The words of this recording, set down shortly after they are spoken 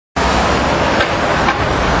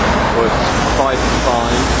5 to 5.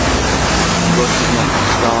 Rush is meant to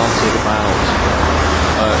start at about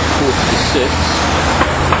 6:15.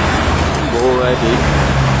 But already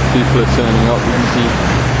people are turning up. You can see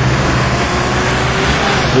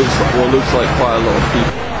what looks like quite a lot of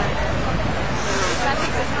people.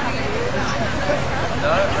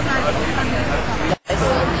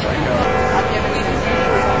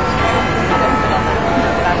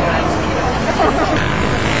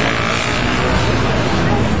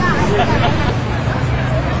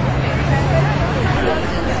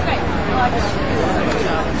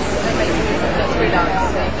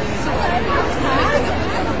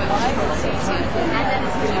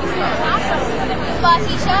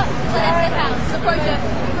 T-shirt,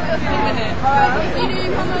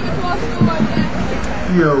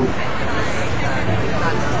 Yo.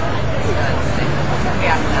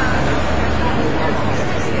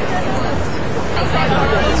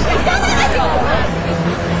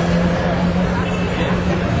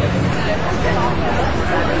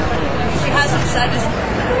 She hasn't said this.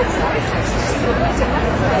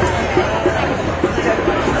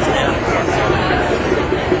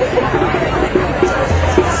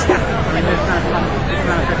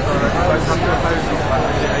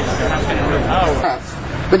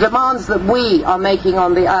 The demands that we are making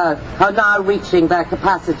on the earth are now reaching their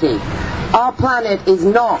capacity. Our planet is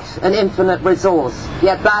not an infinite resource,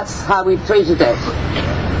 yet that's how we've treated it.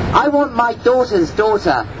 I want my daughter's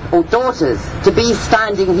daughter, or daughters, to be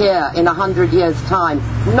standing here in 100 years' time,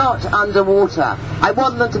 not underwater. I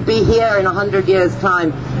want them to be here in 100 years'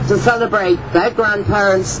 time to celebrate their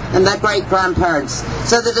grandparents and their great-grandparents,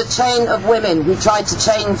 so that a chain of women who tried to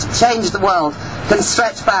change the world can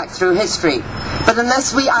stretch back through history. But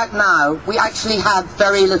unless we act now, we actually have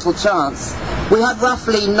very little chance. We have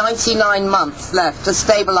roughly 99 months left to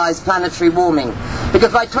stabilise planetary warming,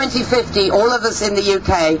 because by 2050 all of us in the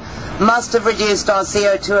UK must have reduced our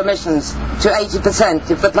CO2 emissions to 80%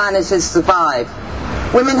 if the planet is to survive.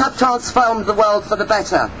 Women have transformed the world for the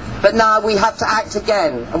better, but now we have to act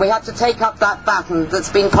again, and we have to take up that baton that's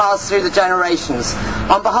been passed through the generations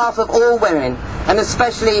on behalf of all women, and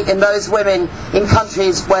especially in those women in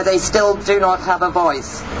countries where they still do not have a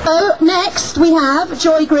voice. So next we have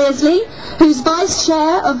Joy Greersley, who's Vice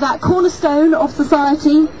Chair of that cornerstone of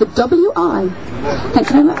society, the WI. Thank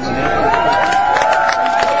you very much.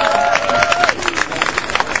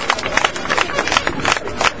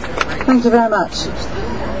 Thank you very much.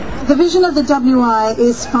 The vision of the WI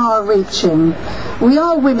is far-reaching. We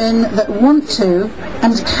are women that want to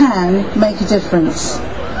and can make a difference.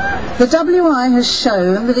 The WI has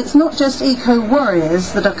shown that it's not just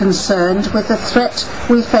eco-warriors that are concerned with the threat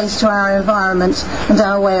we face to our environment and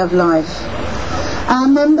our way of life. Our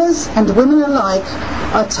members and women alike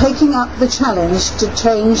are taking up the challenge to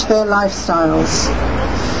change their lifestyles.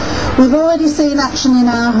 We've already seen action in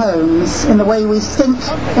our homes, in the way we think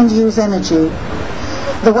and use energy,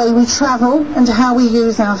 the way we travel and how we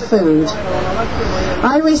use our food.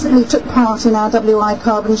 I recently took part in our WI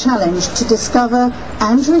Carbon Challenge to discover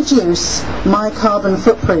and reduce my carbon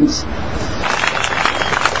footprint.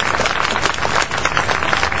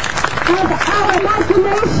 Our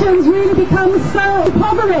imaginations really become so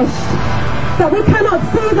impoverished that we cannot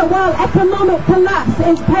see that while economic collapse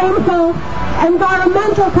is painful,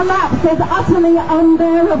 environmental collapse is utterly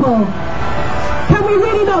unbearable. Can we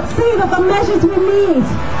really not see that the measures we need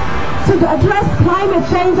to address climate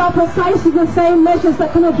change are precisely the same measures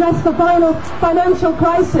that can address the financial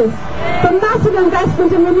crisis? The massive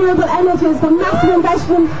investment in renewable energies, the massive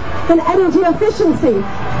investment in energy efficiency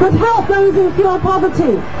would help those in pure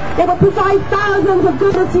poverty. It would provide thousands of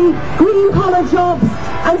quality green-collar jobs,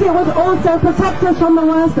 and it would also protect us from the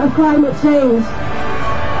worst of climate change.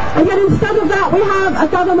 And yet instead of that, we have a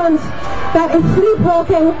government that is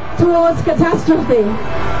sleepwalking towards catastrophe.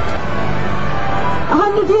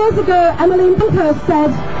 100 years ago, Emmeline Pankhurst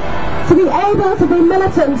said, to be able to be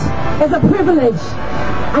militant is a privilege,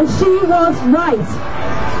 and she was right.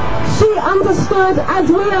 She understood, as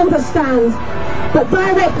we understand, that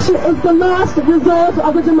direction is the last resort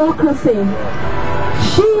of a democracy.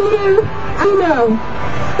 She knew, I know,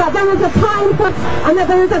 that there is a time for, and that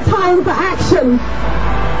there is a time for action.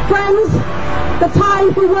 Friends, the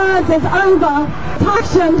time for words is over.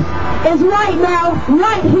 Action is right now,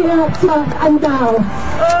 right here, and now.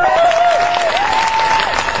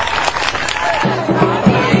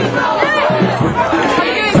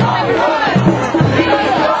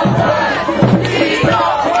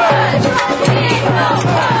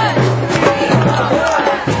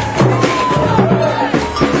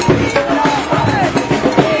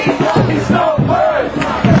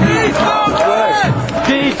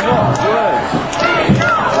 These not words.